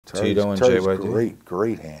Tito and Terry's JYD.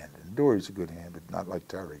 great hand. Dory's a good hand, but not like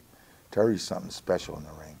Terry. Terry's something special in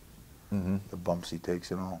the ring. The bumps he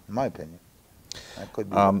takes and all, in my opinion. That could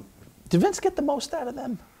be. Did Vince get the most out of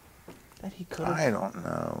them that he could have? I don't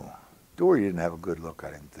know. Dory didn't have a good look,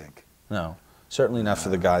 I didn't think. No, certainly not for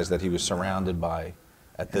the guys that he was surrounded by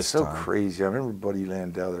at this time. It's so crazy. I remember Buddy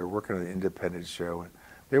Landell, they were working on an independent show, and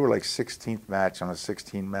they were like 16th match on a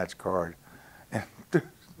 16-match card. And did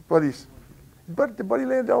Buddy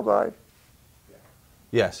Landell die?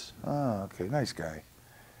 Yes. Oh, okay, nice guy.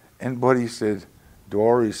 And Buddy said,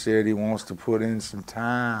 Dory said he wants to put in some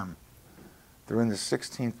time. They're in the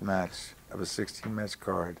 16th match of a 16-match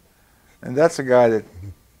card. And that's a guy that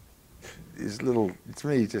is little, to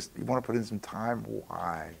me, just, you want to put in some time?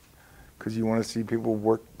 Why? Because you want to see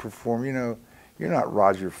people perform. You know, you're not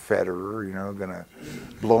Roger Federer, you know, going to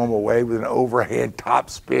blow him away with an overhand top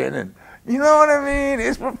spin. And you know what I mean?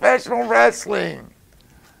 It's professional wrestling.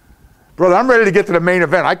 Brother, I'm ready to get to the main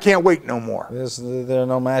event. I can't wait no more. There are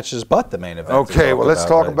no matches but the main event. Okay, well, let's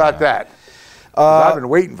talk about that. I've been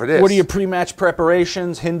waiting for this. What are your pre-match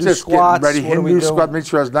preparations? Hindu Just squats? Getting ready. Hindu squat. Make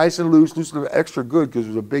sure I was nice and loose, extra good, because it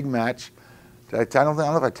was a big match. I don't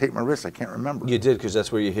know if I taped my wrist. I can't remember. You did, because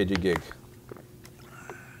that's where you hid your gig.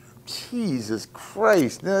 Jesus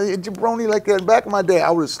Christ. Now, a jabroni like that, back in my day,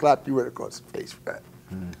 I would have slapped you right across the face for that.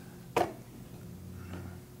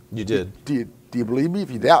 You did. Do you believe me? If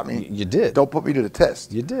you doubt me, you did. Don't put me to the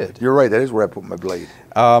test. You did. You're right. That is where I put my blade.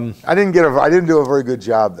 I didn't do a very good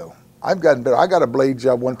job though. I've gotten better. I got a blade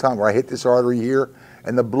job one time where I hit this artery here,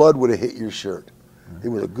 and the blood would have hit your shirt. It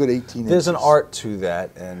was a good 18 inches. There's an art to that,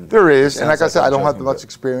 and there is. And like I said, I don't have much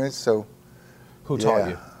experience, so. Who taught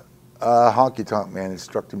you? Honky Tonk Man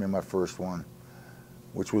instructed me in my first one,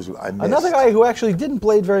 which was I missed. Another guy who actually didn't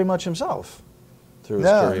blade very much himself through his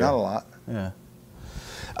career. No, not a lot. Yeah.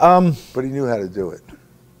 But he knew how to do it.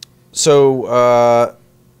 So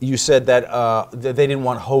you said that they didn't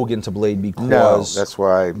want Hogan to blade because no, that's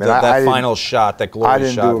why. That final shot, that glory shot. I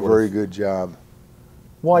didn't do a very good job.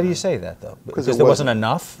 Why do you say that though? Because there wasn't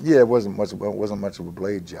enough? Yeah, it wasn't much of a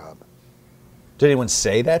blade job. Did anyone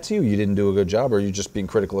say that to you? You didn't do a good job, or are you just being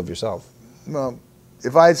critical of yourself? Well,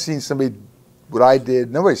 if I had seen somebody, what I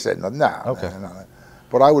did, nobody said nothing. Nah, okay. No.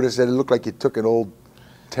 But I would have said it looked like you took an old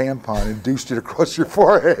tampon and douched it across your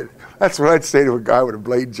forehead. That's what I'd say to a guy with a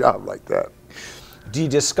blade job like that. Do you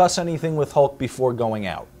discuss anything with Hulk before going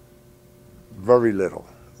out? Very little,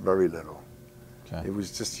 very little. Okay. It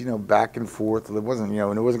was just, back and forth. It wasn't,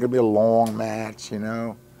 and it wasn't going to be a long match,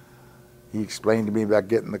 He explained to me about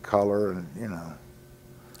getting the color and,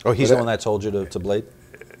 Oh, he's the one that told you to blade?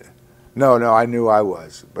 No, I knew I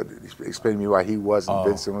was, but he explained to me why he wasn't.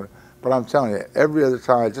 Vincent. But I'm telling you,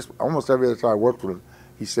 almost every other time I worked with him,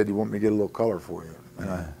 he said he wanted me to get a little color for you.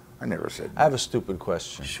 And I never said no. I have a stupid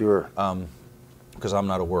question. Sure. Because I'm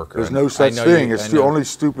not a worker. There's no such thing. It's the only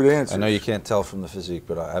stupid answer. I know you can't tell from the physique,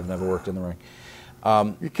 but I've never worked in the ring.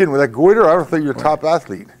 You kidding? With that goiter, I don't think you're a top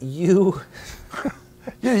athlete. You...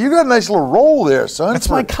 Yeah, you got a nice little roll there, son. That's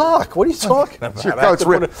my cock. What are you talking about?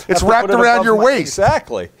 It's wrapped around your waist.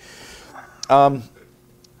 Exactly. I'm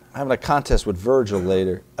having a contest with Virgil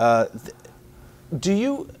later.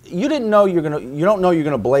 You didn't know you don't know you're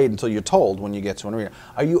gonna blade until you're told when you get to an arena.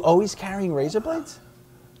 Are you always carrying razor blades?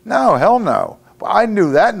 No, hell no. But I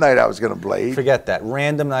knew that night I was gonna blade. Forget that.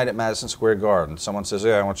 Random night at Madison Square Garden. Someone says,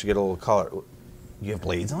 "Yeah, I want you to get a little color." You have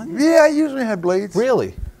blades on you? Yeah, I usually had blades.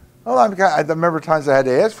 Really? Well, I remember times I had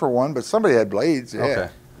to ask for one, but somebody had blades. Yeah. Okay.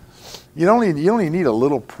 You only need a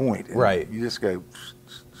little point. Right. You just go.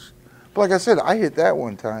 But like I said, I hit that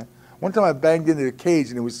one time. One time I banged into the cage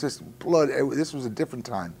and it was just blood. This was a different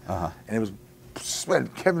time. And it was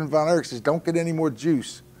sweat. Kevin Von Erich says, "Don't get any more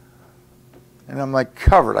juice." And I'm like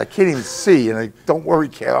covered. I can't even see. And I don't worry,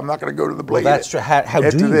 Kev. I'm not going to go to the blade. Well, that's true. How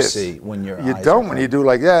do you see when your You eyes don't are when you do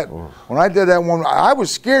like that. When I did that one, I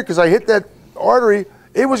was scared because I hit that artery.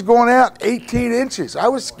 It was going out 18 inches. I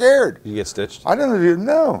was scared. You get stitched? I didn't do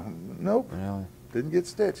Nope. Really? Didn't get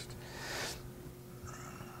stitched.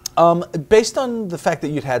 Based on the fact that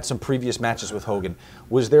you'd had some previous matches with Hogan,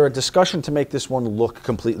 was there a discussion to make this one look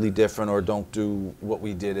completely different, or don't do what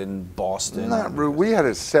we did in Boston? Not really. We had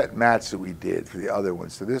a set match that we did for the other one,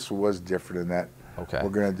 so this was different in that. Okay. We're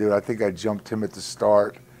going to do it. I think I jumped him at the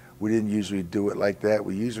start. We didn't usually do it like that.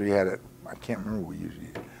 We usually had it. I can't remember what we usually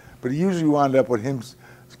did. But it usually wound up with him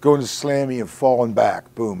going to slam me and falling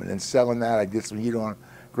back, boom, and then selling that. I get some heat on,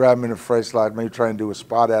 grab him in a fresh slide, maybe try and do a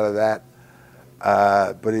spot out of that.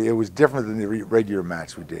 But it was different than the regular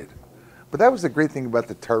match we did. But that was the great thing about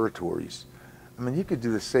the territories. I mean, you could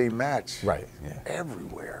do the same match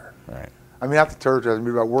everywhere. Right. I mean, not the territories, I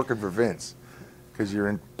mean about working for Vince. because you're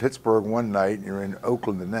in Pittsburgh one night and you're in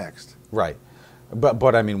Oakland the next. Right.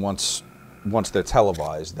 But I mean, once they're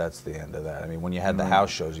televised, that's the end of that. I mean, when you had the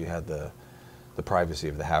house shows, you had the privacy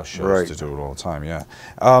of the house shows to do it all the time, yeah.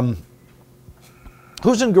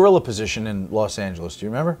 Who's in gorilla position in Los Angeles? Do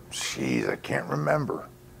you remember? Jeez, I can't remember.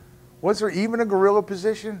 Was there even a gorilla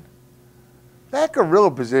position? That gorilla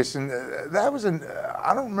position, that was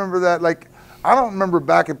I don't remember that. Like, I don't remember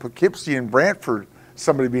back in Poughkeepsie and Brantford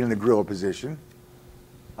somebody being in the gorilla position.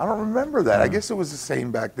 I don't remember that. I guess it was the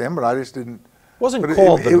same back then, but I just didn't. Wasn't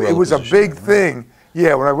called the gorilla It was position, a big thing.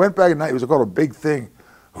 Yeah, when I went back at night, it was called a big thing.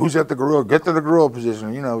 Who's at the gorilla? Get to the gorilla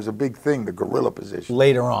position. You know, it was a big thing, the gorilla position.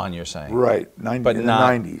 Later on, you're saying? Right. But in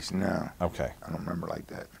not, the 90s, no. Okay. I don't remember like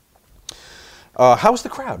that. How was the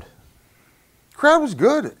crowd? Crowd was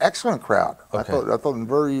good. Excellent crowd. Okay. I thought them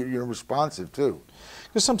very responsive, too.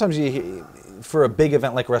 Because sometimes for a big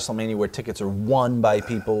event like WrestleMania where tickets are won by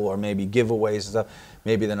people or maybe giveaways and stuff,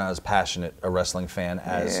 maybe they're not as passionate a wrestling fan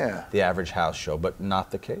as the average house show, but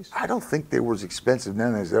not the case. I don't think they were as expensive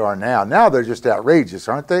then as they are now. Now they're just outrageous,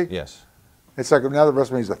 aren't they? Yes. It's like now the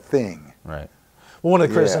WrestleMania is a thing. Right. Well, one of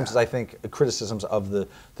the criticisms, I think, criticisms of the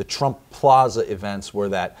Trump Plaza events were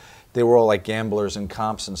that they were all like gamblers and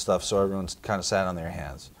comps and stuff, so everyone's kind of sat on their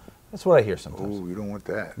hands. That's what I hear sometimes. Ooh, you don't want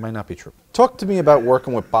that. Might not be true. Talk to me about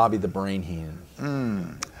working with Bobby the Brain Heenan.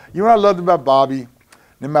 You know what I loved about Bobby?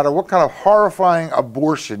 No matter what kind of horrifying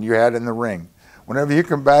abortion you had in the ring, whenever you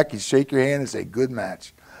come back, he'd shake your hand and say, good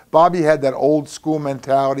match. Bobby had that old school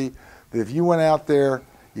mentality that if you went out there,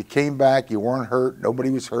 you came back, you weren't hurt, nobody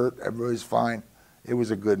was hurt, everybody was fine. It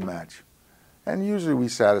was a good match. And usually we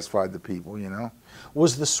satisfied the people, you know.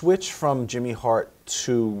 Was the switch from Jimmy Hart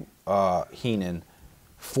to Heenan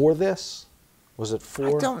for this? Was it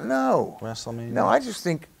for I don't know. WrestleMania? No, I just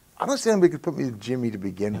think, I don't see anybody could put me with Jimmy to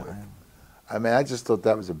begin with. I mean, I just thought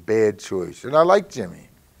that was a bad choice. And I like Jimmy.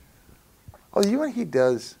 Oh, you know what he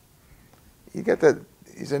does? He got that,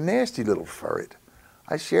 he's a nasty little ferret.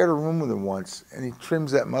 I shared a room with him once, and he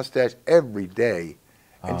trims that mustache every day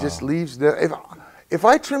and just leaves the, if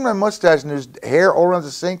I trim my mustache and there's hair all around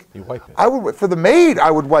the sink, you wipe it. I would, for the maid,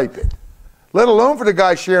 I would wipe it. Let alone for the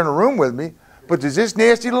guy sharing a room with me. But does this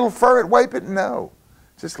nasty little ferret wipe it? No.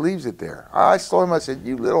 Just leaves it there. I saw him, I said,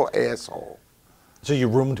 you little asshole. So you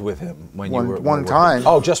roomed with him when you were one time.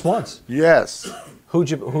 Oh, just once? Yes. Who'd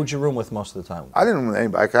you room with most of the time? I didn't room with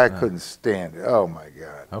anybody. I couldn't stand it. Oh, my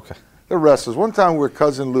God. Okay. The wrestlers. One time we were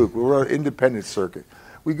Cousin Luke. We were on an independent circuit.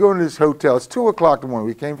 We go into this hotel. It's 2 o'clock in the morning.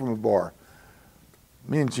 We came from a bar.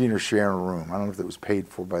 Me and Gene are sharing a room. I don't know if it was paid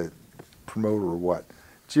for by the promoter or what.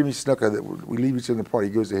 Jimmy Snuka, we leave each other in the party.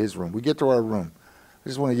 He goes to his room. We get to our room. I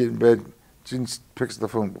just want to get in bed. Gene picks the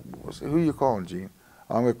phone. Who are you calling, Gene?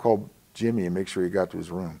 I'm going to call Jimmy and make sure he got to his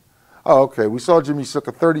room. Oh, okay. We saw Jimmy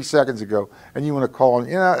Snuka 30 seconds ago, and you want to call him.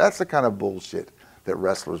 You know, that's the kind of bullshit that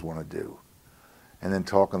wrestlers want to do. And then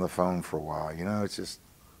talk on the phone for a while. You know, it's just,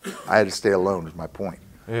 I had to stay alone is my point.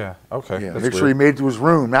 Yeah, okay. Yeah, make sure he made it to his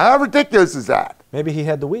room. Now, how ridiculous is that? Maybe he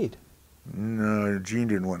had the weed. No, Gene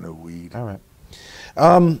didn't want no weed. All right.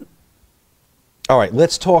 All right,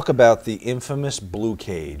 let's talk about the infamous blue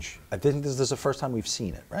cage. I think this is the first time we've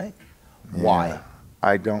seen it, right? Yeah, Why?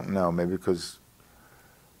 I don't know. Maybe because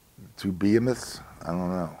two behemoths? I don't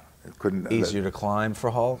know. It couldn't. Easier to climb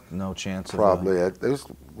for Hulk? No chance probably. There's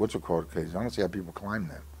what's it called cages. I don't see how people climb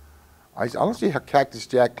them. I don't see how Cactus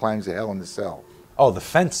Jack climbs the Hell in the Cell. Oh, the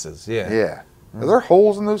fences, yeah. Yeah. Are there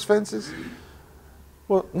holes in those fences?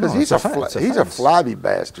 Well, because no, he's a flabby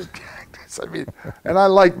bastard, Cactus. I mean, and I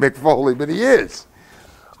like Mick Foley, but he is.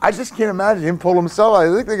 I just can't imagine him pull himself out.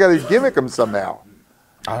 I think they got to gimmick him somehow.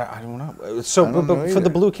 I don't know. So, but for the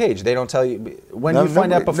blue cage, they don't tell you when you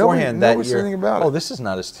find out beforehand that you're. About oh, this is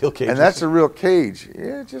not a steel cage. And that's a real cage.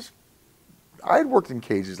 Yeah, just. I'd worked in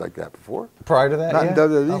cages like that before. Prior to that, not in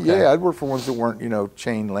WWE. Okay. Yeah, I'd worked for ones that weren't,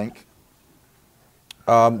 chain link.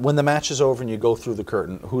 When the match is over and you go through the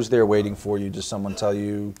curtain, who's there waiting for you? Does someone tell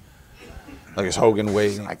you? Like, is Hogan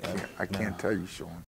waiting? I can't tell you, Sean.